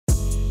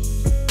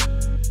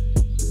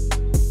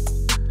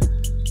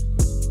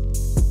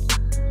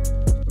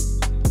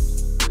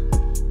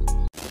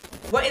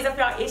What is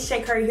up, y'all? It's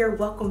Shay Curry here.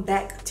 Welcome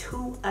back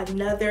to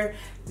another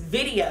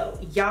video.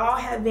 Y'all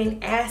have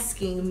been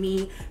asking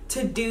me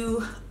to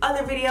do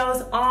other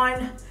videos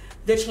on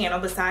the channel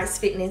besides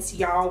fitness.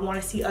 Y'all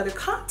want to see other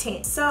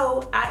content,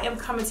 so I am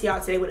coming to y'all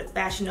today with a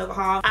Fashion Nova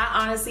haul.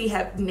 I honestly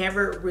have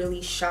never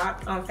really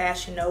shopped on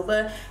Fashion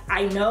Nova.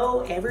 I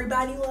know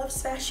everybody loves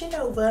Fashion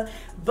Nova,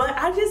 but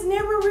I just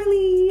never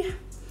really,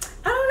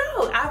 I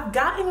don't know. I've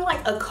gotten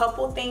like a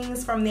couple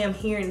things from them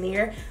here and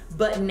there,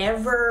 but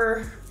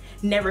never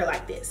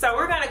like this. So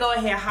we're gonna go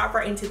ahead and hop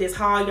right into this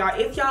haul, y'all.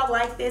 If y'all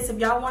like this, if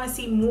y'all want to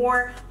see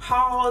more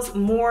hauls,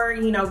 more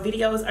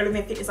videos other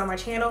than fitness on my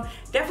channel,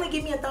 definitely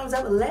give me a thumbs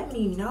up and let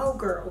me know,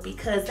 girl,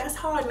 because that's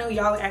how I know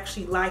y'all are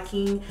actually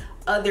liking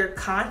other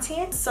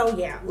content. So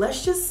yeah,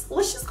 let's just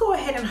go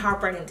ahead and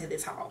hop right into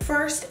this haul.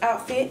 First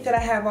outfit that I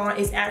have on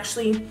is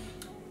actually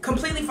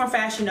completely from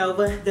Fashion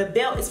Nova. The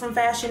belt is from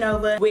Fashion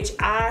Nova, which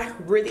I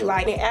really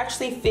like. It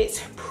actually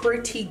fits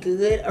pretty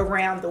good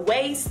around the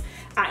waist.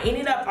 I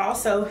ended up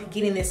also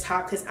getting this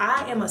top because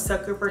I am a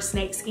sucker for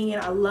snake skin.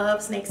 I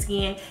love snake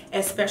skin,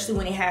 especially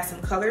when it has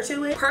some color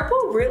to it.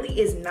 Purple really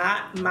is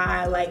not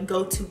my like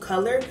go-to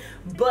color,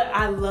 but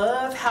I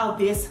love how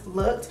this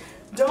looked.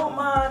 Don't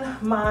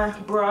mind my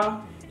bra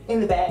in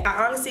the back.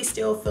 I honestly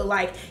still feel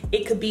like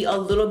it could be a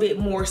little bit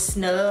more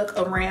snug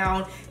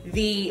around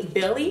the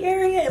belly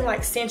area and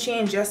like cinch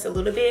in just a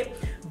little bit,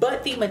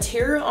 but the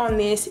material on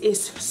this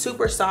is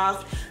super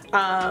soft.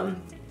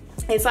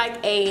 It's like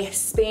a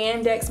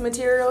spandex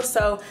material,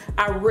 so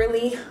I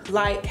really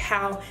like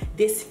how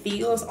this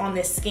feels on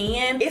the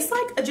skin. It's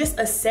like just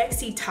a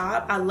sexy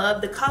top. I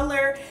love the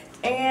color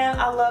and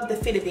I love the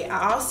fit of it.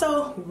 I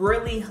also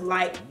really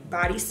like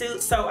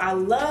bodysuits, so I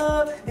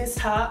love this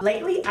top.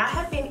 Lately, I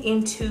have been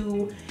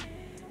into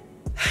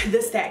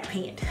the stacked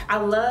pant. I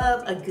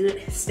love a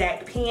good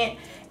stacked pant,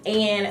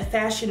 and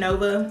Fashion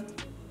Nova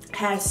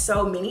has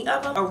so many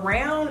of them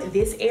around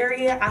this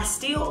area. I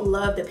still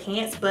love the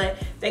pants, but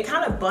they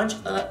kind of bunch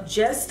up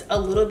just a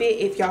little bit,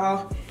 if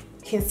y'all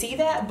can see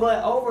that.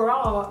 But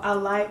overall, I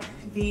like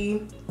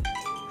the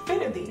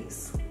fit of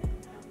these.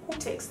 Who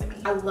texted me?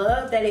 I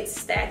love that it's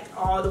stacked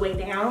all the way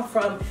down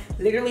from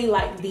literally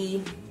like the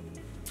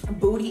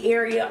booty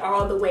area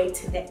all the way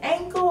to the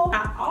ankle.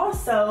 I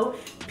also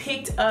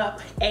picked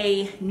up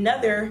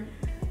another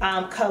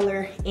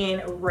color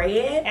in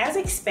red. As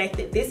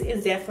expected, this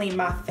is definitely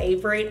my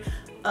favorite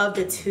of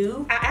the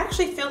two. I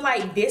actually feel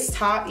like this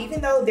top, even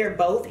though they're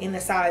both in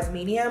the size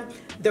medium,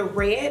 the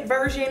red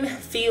version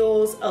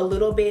feels a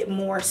little bit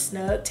more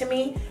snug to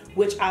me,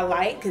 which I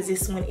like because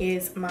this one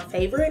is my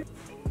favorite.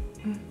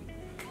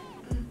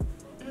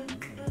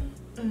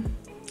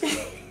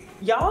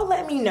 Y'all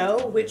let me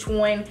know which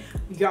one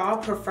y'all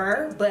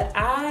prefer, but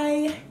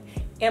I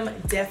am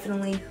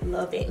definitely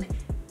loving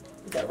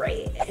the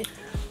red.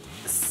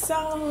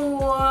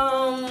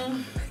 So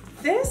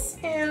this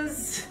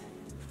is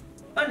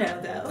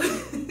Michael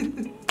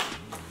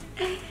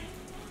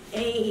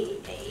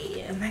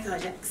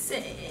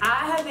Jackson.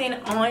 I have been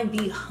on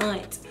the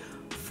hunt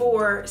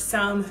for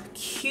some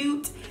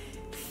cute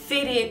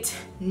fitted,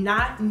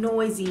 not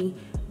noisy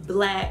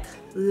black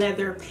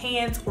leather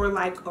pants, or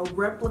like a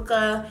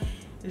replica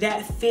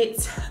that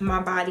fits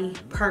my body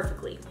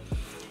perfectly.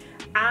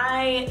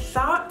 I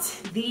thought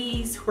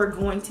these were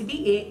going to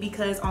be it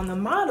because on the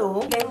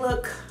model they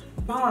look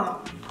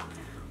bomb.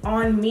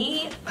 On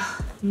me,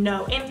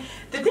 no. And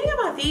the thing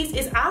about these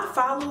is I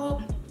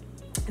follow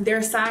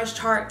their size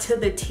chart to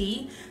the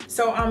T,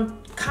 so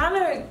I'm kind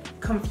of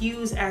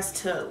confused as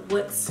to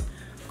what's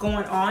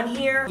going on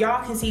here.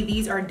 Y'all can see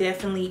these are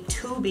definitely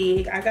too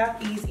big. I got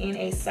these in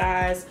a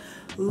size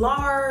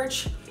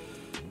large.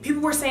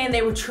 People were saying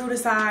they were true to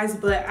size,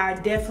 but I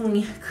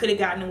definitely could have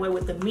gotten away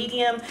with the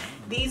medium.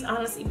 These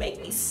honestly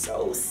make me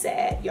so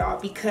sad, y'all,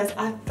 because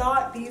I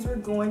thought these were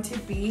going to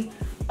be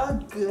a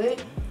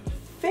good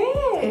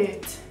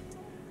fit.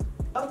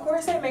 Of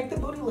course, they make the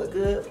booty look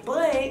good,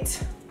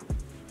 but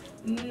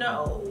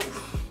no.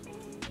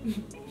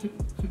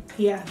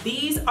 Yeah,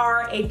 these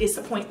are a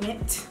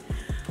disappointment.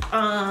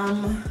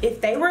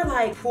 If they were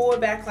like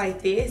pulled back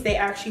like this, they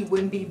actually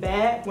wouldn't be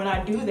bad. When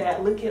I do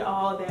that, look at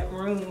all that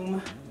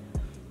room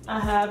I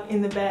have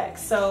in the back.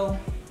 So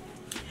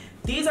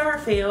these are a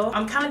fail.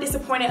 I'm kind of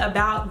disappointed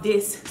about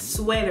this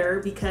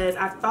sweater because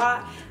I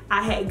thought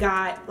I had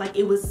got like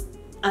it was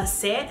a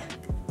set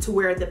to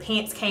where the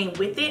pants came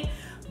with it,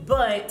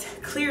 but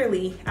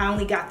clearly I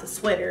only got the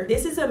sweater.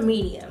 This is a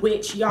medium,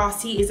 which y'all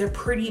see is a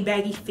pretty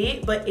baggy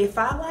fit, but if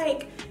I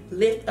like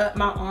lift up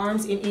my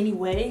arms in any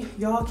way,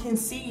 y'all can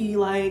see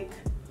like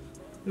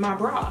my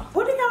bra.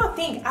 What do y'all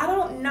think? I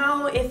don't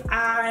know if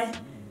I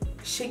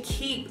should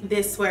keep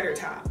this sweater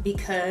top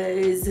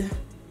because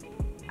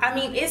I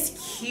mean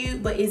it's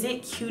cute, but is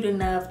it cute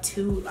enough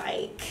to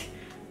like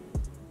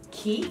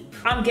keep?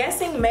 I'm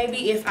guessing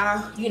maybe if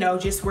I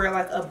just wear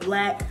like a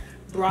black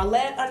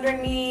bralette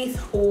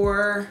underneath,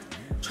 or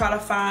try to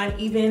find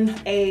even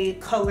a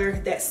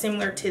color that's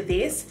similar to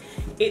this,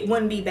 it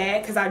wouldn't be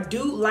bad because I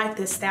do like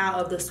the style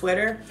of the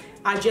sweater.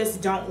 I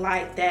just don't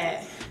like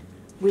that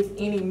with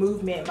any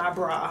movement my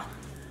bra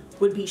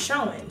would be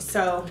showing.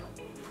 So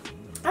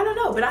I don't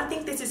know, but I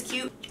think this is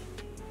cute.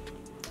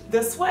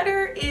 The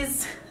sweater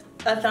is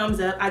a thumbs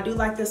up. I do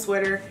like the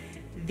sweater.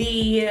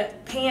 The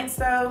pants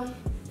though,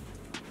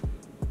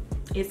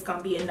 it's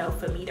gonna be a no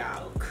for me,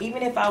 dog.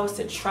 Even if I was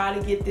to try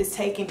to get this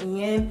taken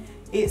in,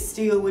 it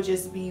still would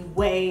just be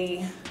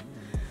way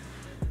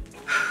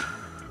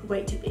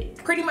too big.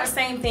 Pretty much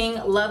same thing.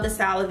 Love the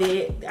style of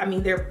it. I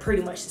mean, they're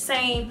pretty much the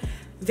same.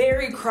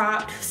 Very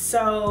cropped.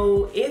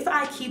 So if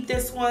I keep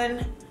this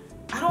one,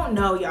 I don't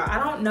know, y'all. I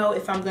don't know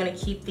if I'm gonna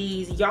keep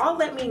these. Y'all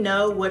let me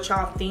know what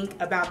y'all think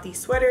about these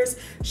sweaters.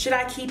 Should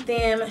I keep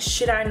them?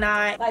 Should I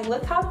not? Like,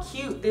 look how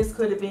cute this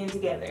could have been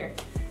together.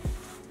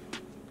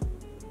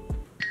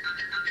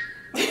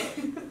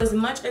 As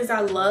much as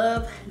I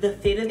love the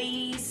fit of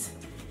these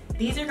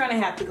are gonna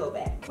have to go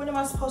back. What am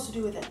I supposed to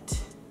do with that?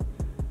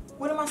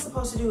 What am I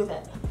supposed to do with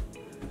that?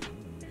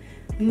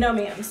 No,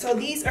 ma'am. So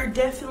these are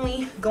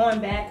definitely going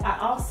back. I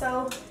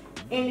also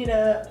ended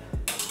up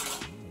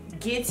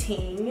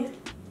getting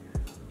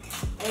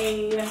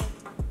a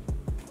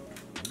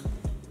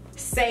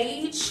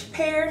sage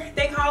pair,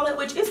 they call it,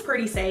 which is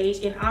pretty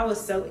sage, and I was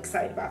so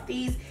excited about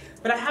these.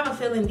 But I have a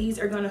feeling these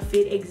are gonna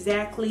fit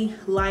exactly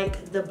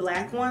like the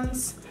black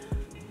ones.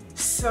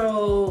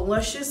 So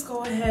let's just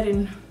go ahead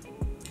and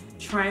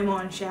try them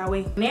on, shall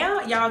we?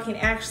 Now y'all can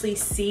actually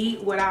see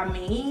what I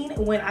mean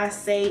when I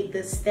say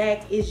the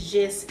stack is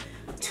just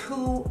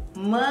too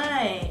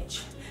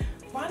much.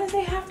 Why does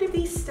it have to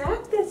be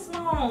stacked this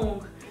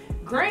long?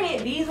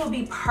 Granted, these will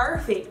be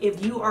perfect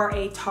if you are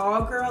a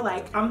tall girl,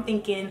 like I'm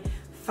thinking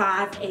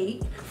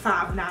 5'8",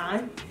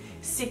 5'9",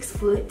 6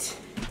 foot.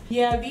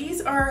 Yeah,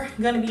 these are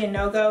gonna be a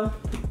no-go,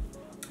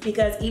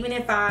 because even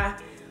if I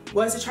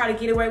was to try to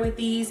get away with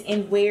these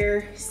and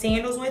wear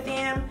sandals with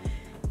them,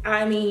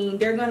 I mean,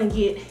 they're gonna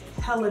get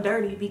hella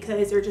dirty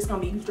because they're just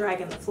gonna be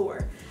dragging the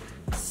floor.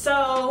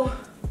 So,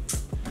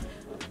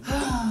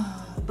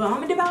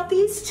 bummed about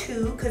these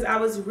two because I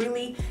was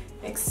really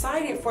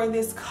excited for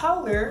this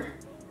color.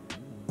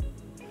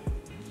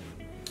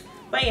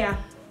 But yeah,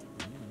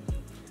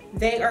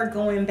 they are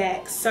going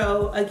back.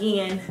 So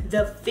again,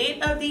 the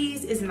fit of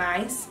these is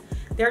nice.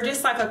 They're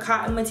just like a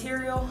cotton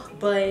material,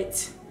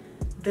 but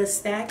the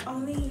stack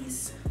on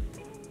these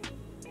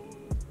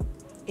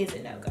is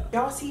a no-go.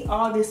 Y'all see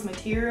all this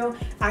material?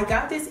 I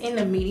got this in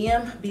the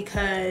medium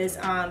because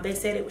they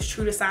said it was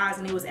true to size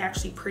and it was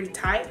actually pretty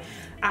tight.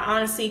 I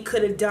honestly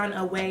could have done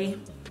away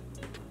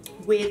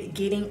with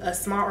getting a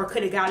small, or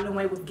could have gotten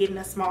away with getting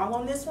a small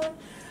on this one,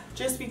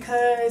 just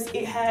because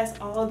it has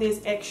all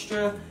this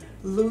extra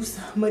loose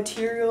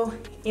material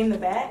in the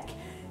back.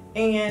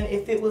 And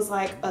if it was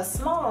like a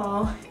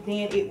small,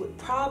 then it would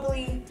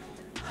probably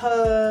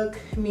hug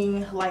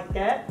me like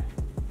that.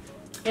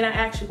 And I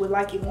actually would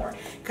like it more,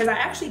 because I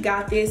actually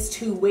got this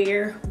to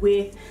wear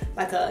with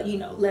like a, you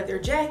know, leather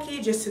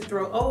jacket just to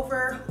throw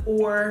over,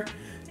 or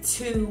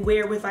to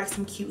wear with like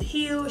some cute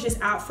heels just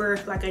out for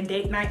like a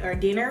date night or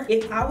dinner.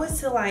 If I was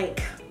to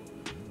like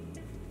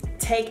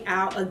take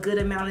out a good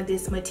amount of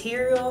this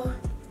material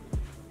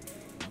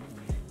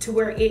to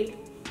where it,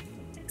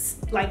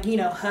 like, you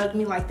know, hug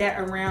me like that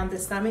around the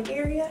stomach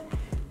area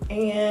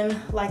and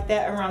like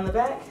that around the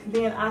back,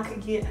 then I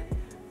could get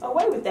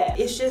away with that.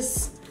 It's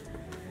just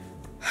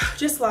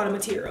a lot of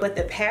material. But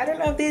the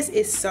pattern of this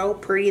is so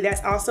pretty.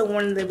 That's also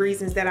one of the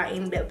reasons that I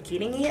ended up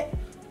getting it.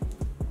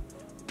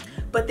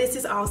 But this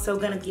is also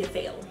gonna be a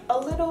fail. A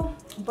little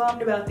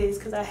bummed about this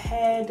because I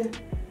had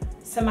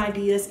some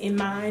ideas in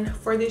mind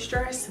for this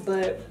dress,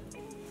 but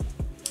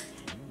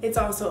it's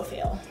also a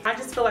fail. I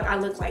just feel like I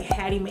look like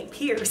Hattie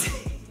McPierce.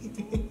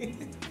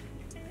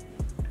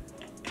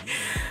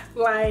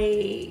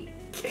 Like,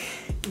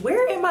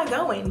 where am I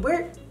going?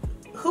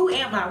 Who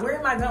am I? Where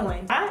am I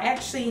going? I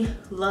actually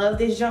love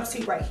this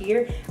jumpsuit right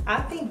here.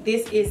 I think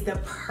this is the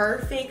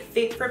perfect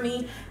fit for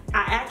me.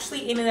 I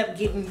actually ended up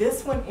getting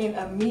this one in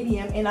a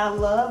medium, and I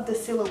love the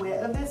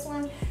silhouette of this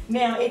one.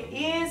 Now, it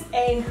is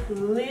a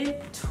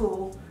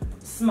little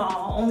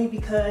small, only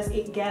because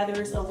it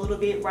gathers a little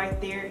bit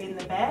right there in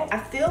the back. I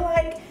feel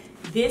like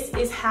this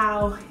is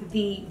how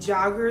the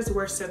joggers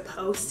were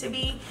supposed to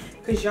be,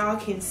 because y'all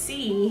can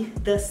see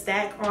the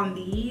stack on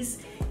these.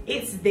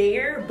 It's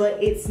there,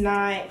 but it's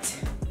not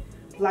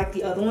like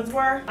the other ones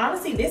were.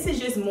 Honestly, this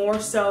is just more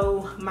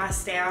so my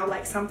style,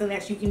 like something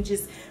that you can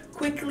just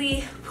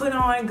quickly put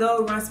on,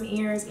 go run some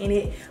errands, and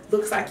it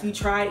looks like you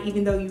tried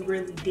even though you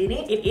really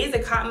didn't. It is a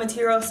cotton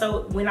material,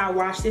 so when I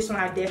wash this one,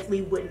 I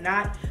definitely would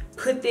not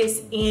put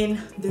this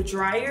in the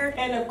dryer.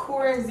 And of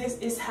course, this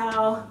is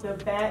how the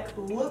back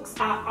looks.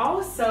 I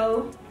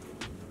also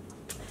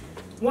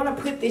want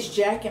to put this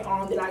jacket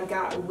on that I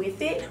got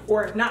with it,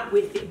 or not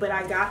with it, but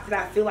I got that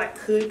I feel like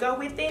could go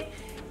with it.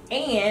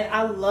 And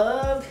I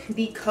love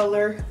the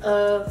color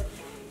of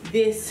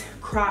this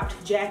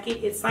cropped jacket.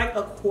 It's like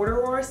a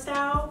corduroy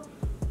style.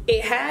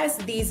 It has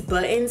these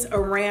buttons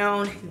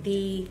around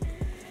the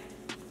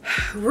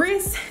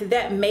wrist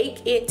that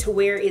make it to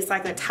where it's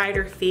like a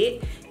tighter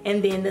fit,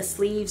 and then the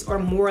sleeves are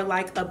more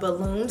like a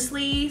balloon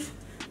sleeve.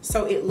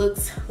 So it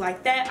looks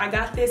like that. I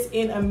got this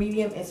in a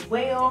medium as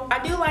well. I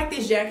do like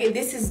this jacket.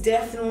 This is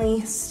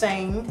definitely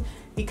stained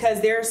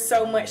because there's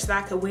so much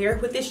that I could wear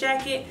with this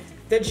jacket.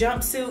 The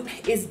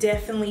jumpsuit is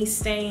definitely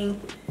stained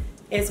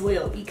as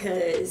well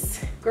because,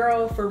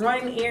 girl, for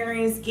running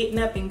errands, getting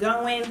up and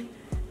going,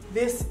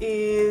 this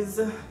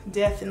is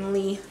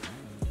definitely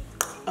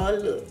a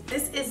look.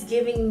 This is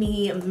giving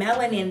me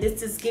melanin.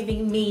 This is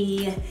giving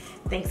me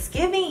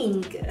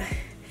Thanksgiving.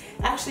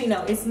 Actually,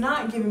 no, it's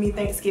not giving me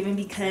Thanksgiving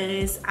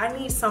because I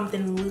need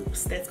something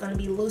loose that's gonna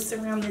be loose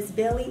around this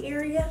belly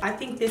area. I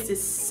think this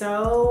is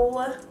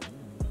so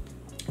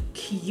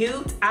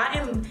cute. I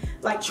am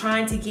like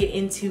trying to get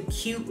into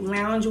cute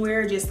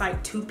loungewear, just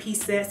like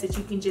two-piece sets that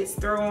you can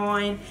just throw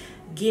on,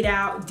 get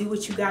out, do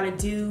what you gotta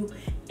do,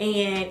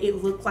 and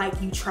it looked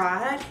like you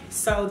tried.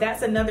 So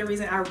that's another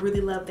reason I really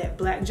love that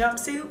black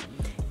jumpsuit.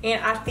 And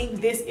I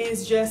think this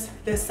is just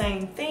the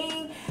same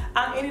thing.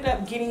 I ended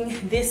up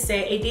getting this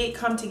set. It did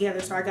come together,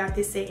 so I got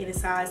this set in a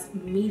size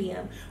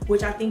medium,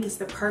 which I think is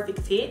the perfect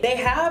fit. They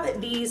have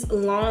these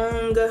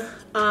long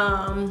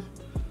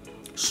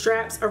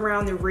straps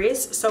around the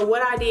wrist. So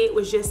what I did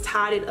was just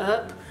tied it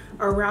up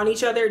around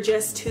each other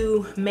just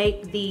to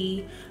make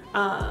the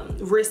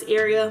wrist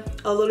area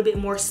a little bit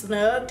more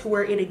snug, to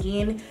where it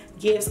again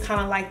gives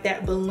kind of like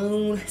that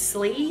balloon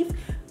sleeve.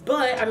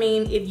 But I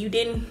mean, if you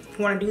didn't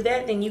want to do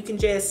that, then you can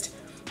just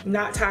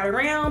not tie it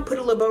around, put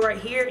a little bow right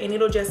here, and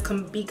it'll just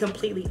be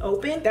completely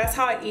open. That's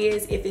how it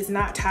is if it's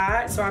not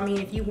tied. So I mean,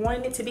 if you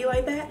wanted it to be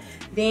like that,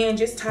 then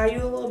just tie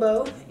you a little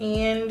bow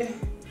and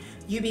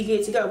you be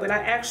good to go. But I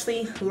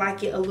actually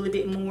like it a little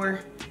bit more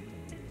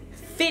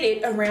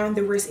fitted around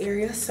the wrist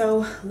area.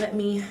 So let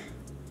me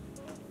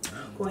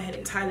go ahead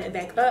and tie that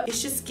back up.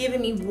 It's just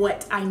giving me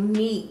what I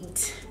need.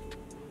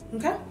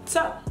 Okay,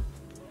 so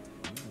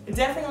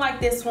definitely like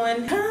this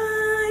one.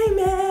 I'm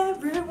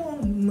every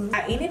woman.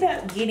 I ended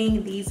up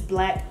getting these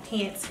black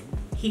pants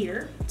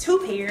here, 2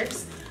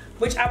 pairs,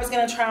 which I was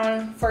gonna try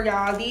on for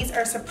y'all. These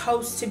are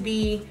supposed to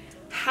be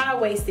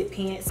high-waisted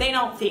pants. They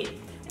don't fit,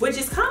 which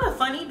is kind of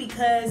funny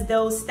because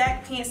those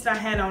stack pants that I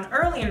had on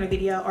earlier in the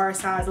video are a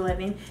size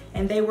 11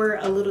 and they were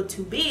a little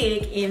too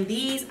big, and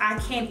these I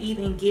can't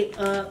even get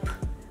up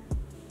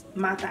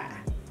my thigh.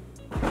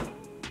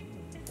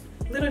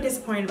 Little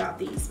disappointed about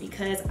these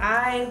because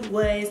I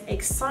was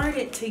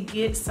excited to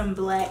get some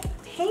black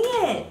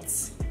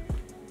pants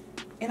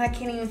and I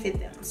can't even fit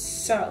them.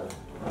 So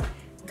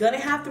gonna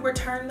have to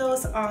return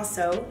those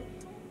also.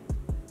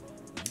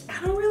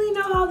 I don't really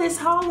know how this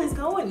haul is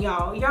going,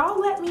 y'all. Y'all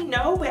let me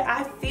know, but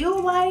I feel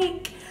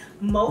like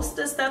most of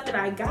the stuff that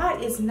I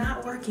got is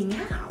not working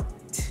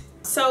out.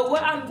 So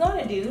what I'm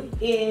gonna do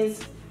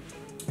is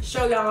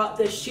show y'all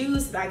the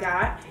shoes that I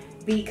got,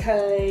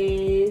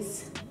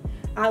 because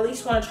I at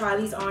least want to try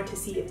these on to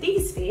see if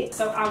these fit.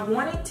 So I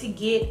wanted to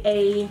get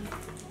a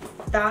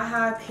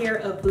thigh-high pair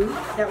of boots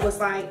that was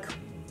like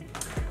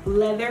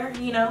leather,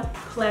 you know,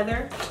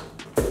 pleather.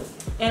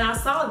 And I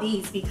saw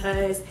these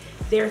because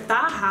they're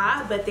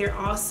thigh-high, but they're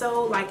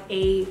also like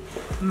a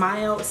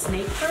mild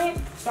snake print.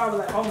 So I was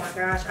like, oh my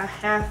gosh, I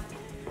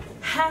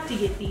have to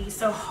get these.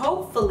 So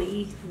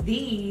hopefully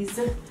these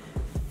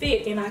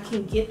fit and I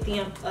can get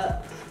them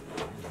up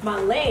my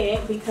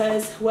leg,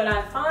 because what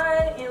I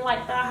find in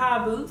like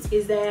thigh-high boots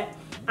is that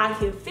I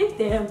can fit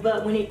them,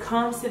 but when it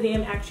comes to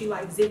them actually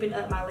like zipping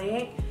up my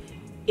leg,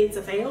 it's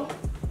a fail.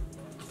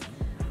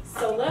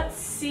 So let's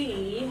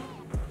see.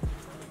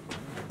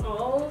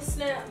 Oh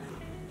snap.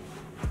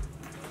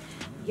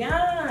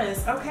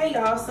 Yes, okay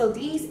y'all, so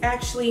these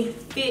actually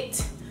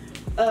fit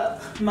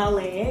up my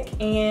leg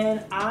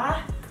and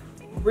I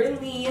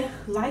really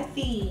like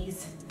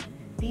these.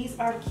 These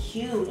are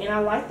cute and I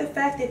like the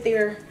fact that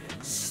they're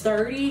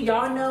sturdy.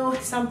 Y'all know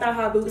some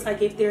thigh-high boots,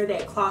 like if they're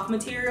that cloth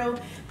material,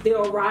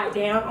 they'll ride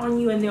down on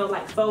you and they'll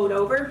like fold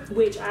over,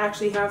 which I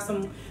actually have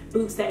some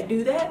boots that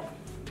do that.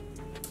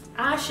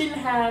 I shouldn't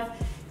have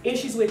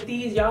issues with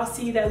these. Y'all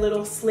see that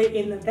little slit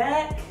in the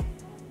back?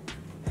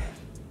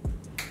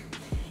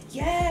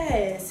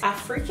 Yes, I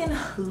freaking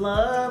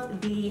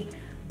love the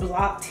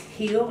blocked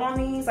heel on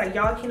these. Like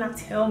y'all cannot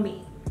tell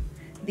me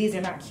these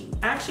are not cute.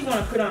 I actually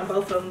want to put on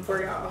both of them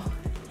for y'all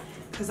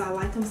because I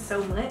like them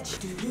so much.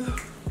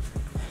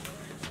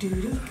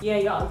 Yeah,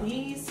 y'all,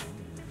 these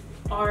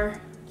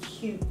are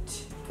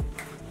cute.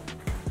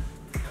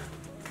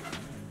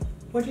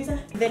 What'd you say?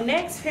 The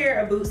next pair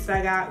of boots that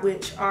I got,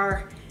 which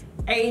are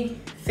a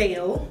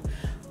fail,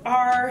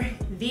 are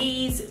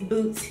these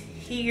boots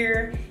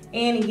here.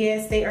 And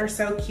yes, they are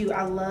so cute.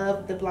 I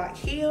love the black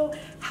heel.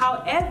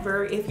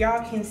 However, if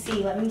y'all can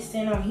see, let me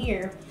stand on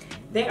here.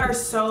 They are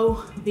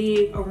so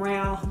big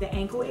around the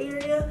ankle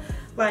area.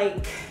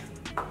 Like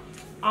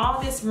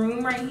all this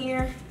room right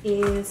here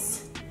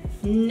is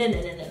no.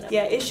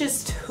 Yeah, it's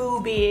just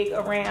too big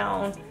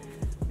around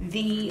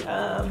the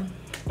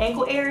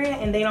ankle area,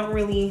 and they don't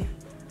really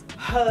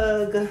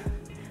hug.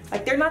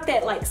 Like they're not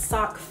that like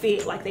sock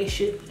fit like they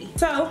should be.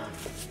 So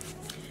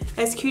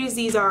as cute as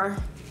these are,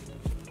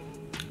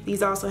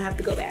 These also have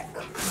to go back.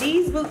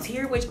 These boots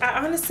here, which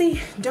I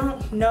honestly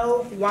don't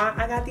know why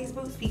I got these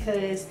boots,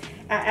 because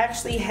I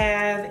actually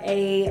have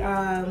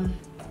a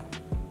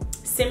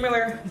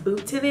similar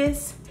boot to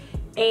this,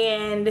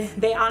 and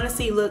they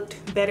honestly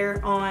looked better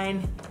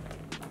on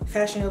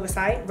Fashion Nova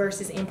site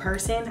versus in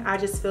person. I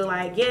just feel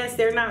like, yes,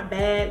 they're not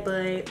bad,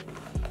 but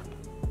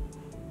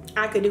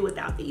I could do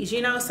without these,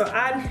 you know? So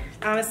I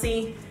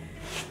honestly,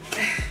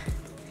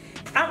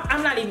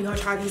 I'm not even gonna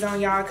try these on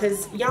y'all,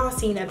 because y'all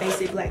seen a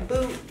basic black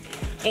boot,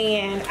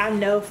 and I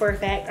know for a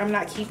fact I'm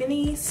not keeping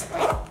these.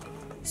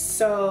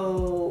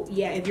 So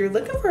yeah, if you're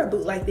looking for a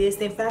boot like this,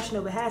 then Fashion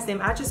Nova has them.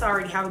 I just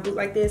already have a boot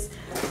like this.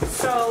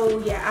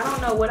 So yeah, I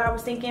don't know what I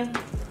was thinking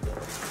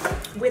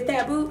with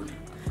that boot.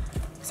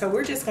 So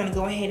we're just gonna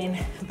go ahead and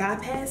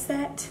bypass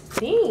that.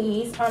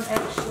 These I'm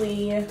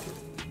actually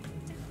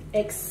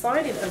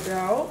excited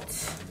about,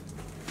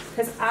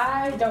 because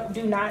I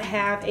do not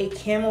have a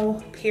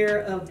camel pair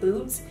of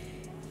boots,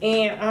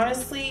 and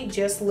honestly,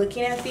 just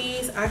looking at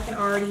these, I can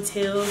already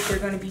tell they're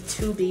gonna be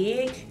too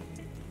big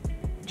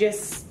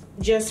just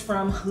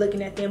from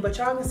looking at them. But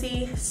y'all can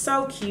see,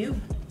 so cute.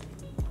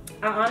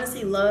 I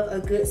honestly love a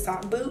good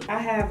sock boot. I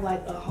have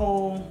like a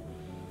whole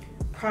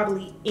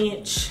probably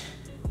inch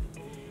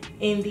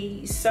in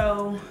these,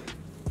 so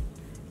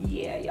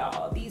yeah,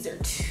 y'all, these are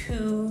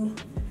too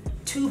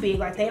big.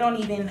 Like, they don't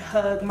even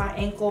hug my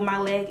ankle, my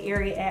leg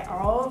area at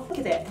all. Look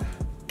at that.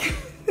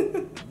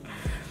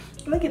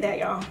 Look at that,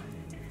 y'all.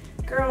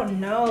 Girl,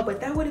 no, but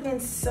that would have been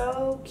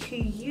so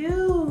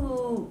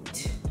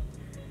cute.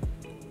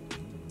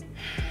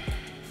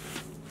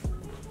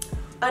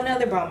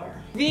 Another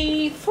bummer.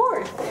 The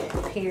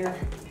fourth pair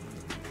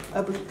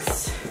of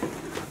boots.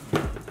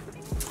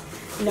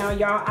 Now,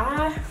 y'all,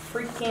 I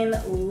freaking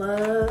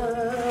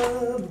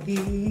love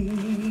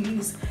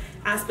these.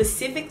 I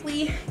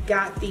specifically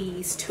got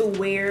these to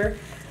wear,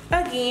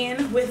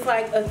 again, with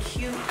like a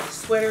cute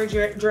sweater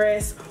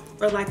dress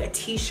or like a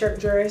t-shirt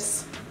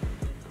dress,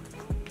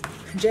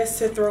 just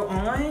to throw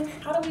on.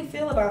 How do we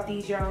feel about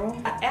these, y'all?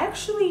 I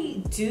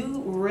actually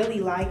do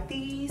really like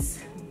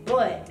these,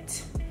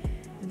 but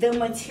the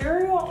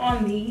material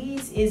on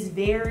these is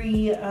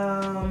very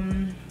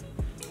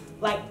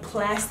like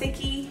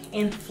plasticky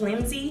and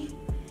flimsy.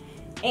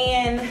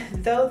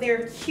 And though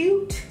they're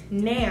cute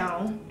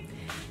now,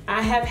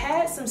 I have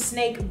had some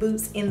snake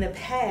boots in the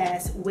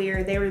past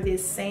where they were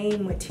this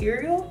same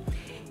material,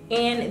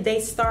 and they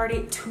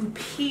started to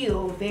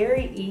peel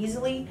very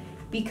easily,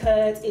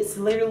 because it's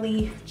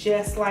literally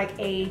just like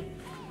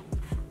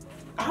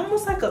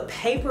almost like a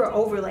paper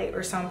overlay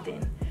or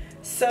something.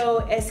 So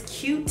as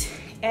cute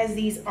as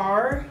these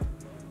are,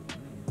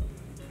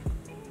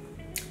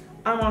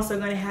 I'm also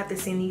gonna have to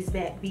send these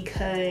back,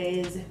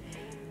 because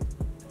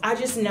I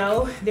just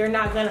know they're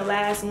not gonna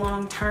last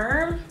long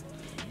term,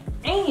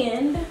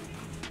 and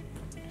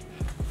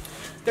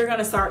they're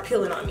gonna start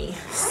peeling on me.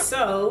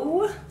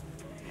 So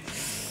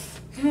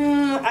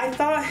I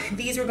thought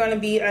these were gonna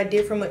be a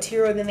different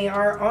material than they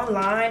are.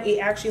 Online, it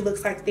actually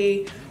looks like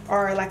they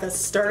are like a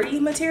sturdy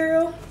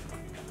material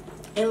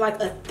and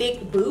like a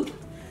thick boot.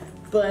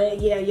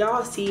 But yeah,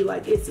 y'all see,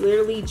 like, it's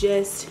literally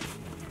just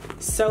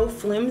so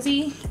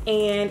flimsy,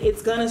 and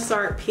it's gonna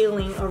start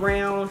peeling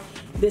around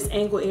this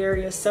ankle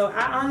area. So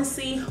I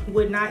honestly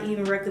would not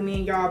even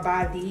recommend y'all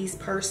buy these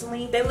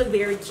personally. They look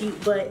very cute,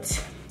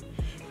 but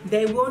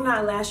they will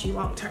not last you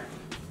long term.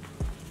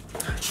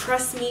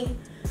 Trust me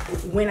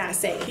when I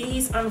say.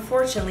 These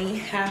unfortunately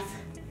have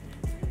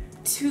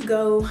to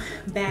go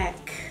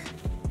back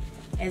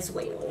as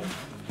well.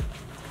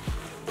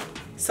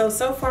 So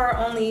far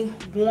only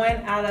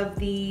 1 out of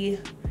the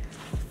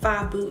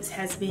 5 boots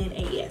has been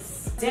a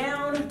yes.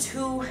 Down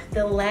to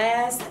the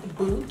last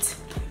boot,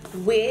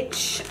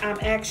 which I'm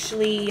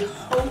actually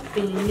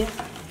hoping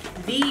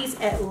these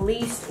at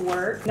least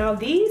work. Now,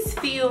 these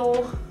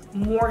feel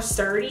more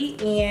sturdy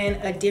and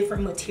a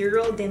different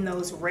material than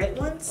those red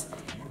ones.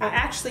 I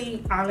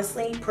actually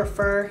honestly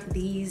prefer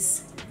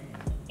these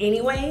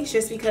anyways,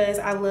 just because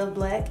I love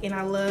black and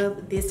I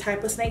love this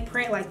type of snake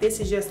print. Like, this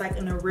is just like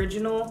an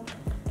original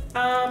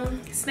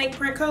snake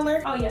print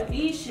color. Oh yeah,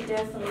 these should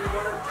definitely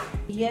work.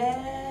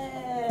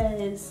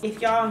 Yes.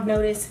 If y'all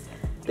notice,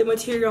 the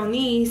material on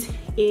these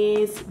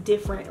is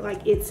different.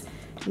 Like, it's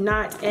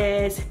not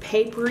as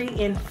papery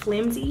and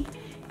flimsy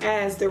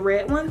as the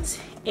red ones,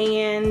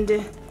 and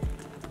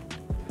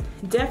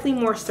definitely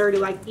more sturdy.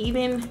 Like,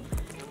 even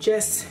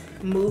just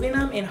moving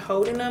them and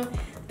holding them,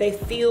 they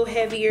feel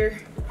heavier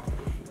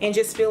and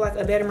just feel like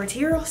a better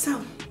material.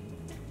 So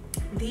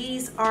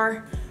these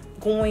are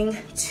going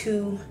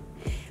to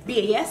be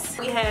a yes.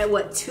 We had,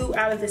 what, 2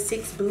 out of the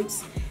 6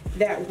 boots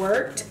that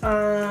worked.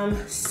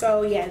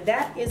 So yeah,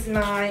 that is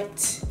not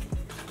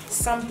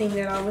something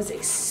that I was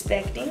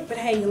expecting, but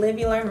hey, you live,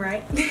 you learn,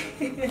 right?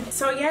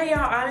 So yeah,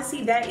 y'all,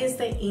 honestly, that is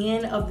the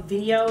end of the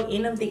video,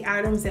 end of the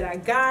items that I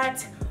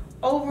got.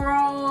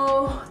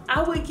 Overall,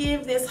 I would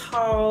give this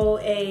haul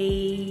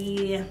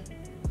a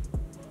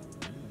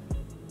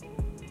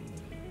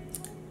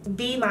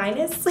B-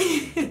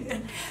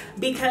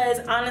 because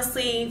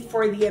honestly,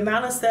 for the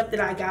amount of stuff that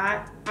I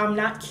got, I'm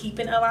not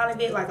keeping a lot of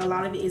it, like a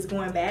lot of it is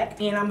going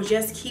back, and I'm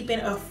just keeping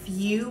a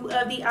few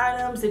of the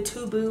items, the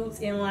 2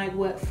 boots and like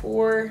what,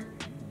 four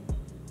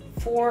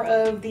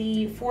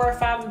or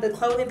 5 of the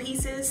clothing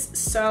pieces.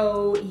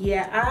 So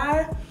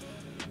yeah,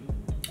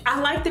 I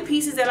like the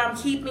pieces that I'm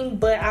keeping,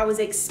 but I was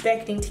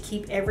expecting to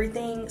keep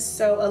everything,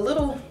 so a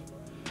little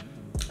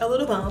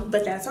bummed,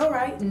 but that's all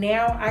right.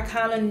 Now I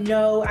kind of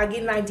know, I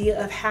get an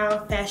idea of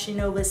how Fashion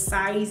Nova's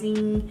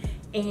sizing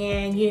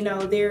and, you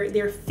know,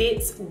 their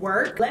fits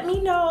work. Let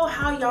me know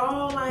how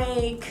y'all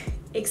like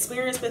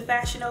experience with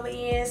Fashion Nova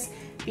is,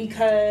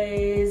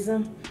 because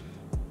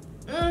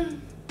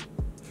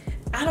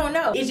I don't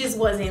know, it just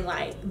wasn't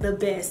like the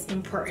best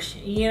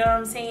impression, you know what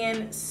I'm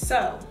saying?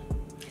 So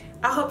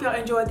I hope y'all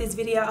enjoyed this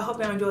video. I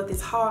hope y'all enjoyed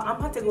this haul. I'm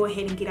about to go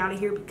ahead and get out of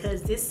here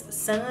because this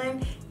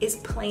sun is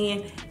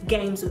playing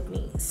games with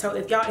me. So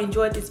if y'all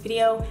enjoyed this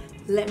video,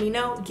 let me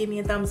know, give me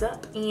a thumbs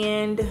up,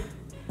 and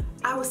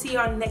I will see you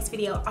on the next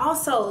video.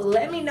 Also,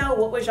 let me know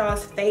what was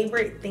y'all's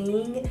favorite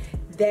thing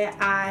that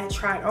I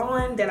tried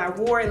on, that I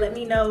wore. Let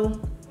me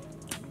know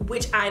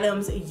which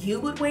items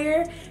you would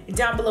wear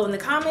down below in the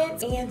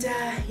comments. And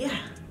yeah,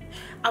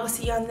 I will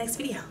see you on the next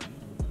video.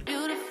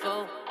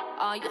 Beautiful,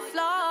 all your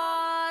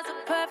flaws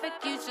are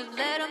perfect, you should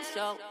let them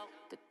show.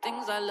 The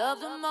things I love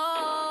the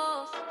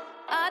most,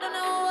 I don't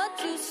know what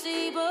you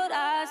see, but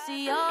I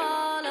see all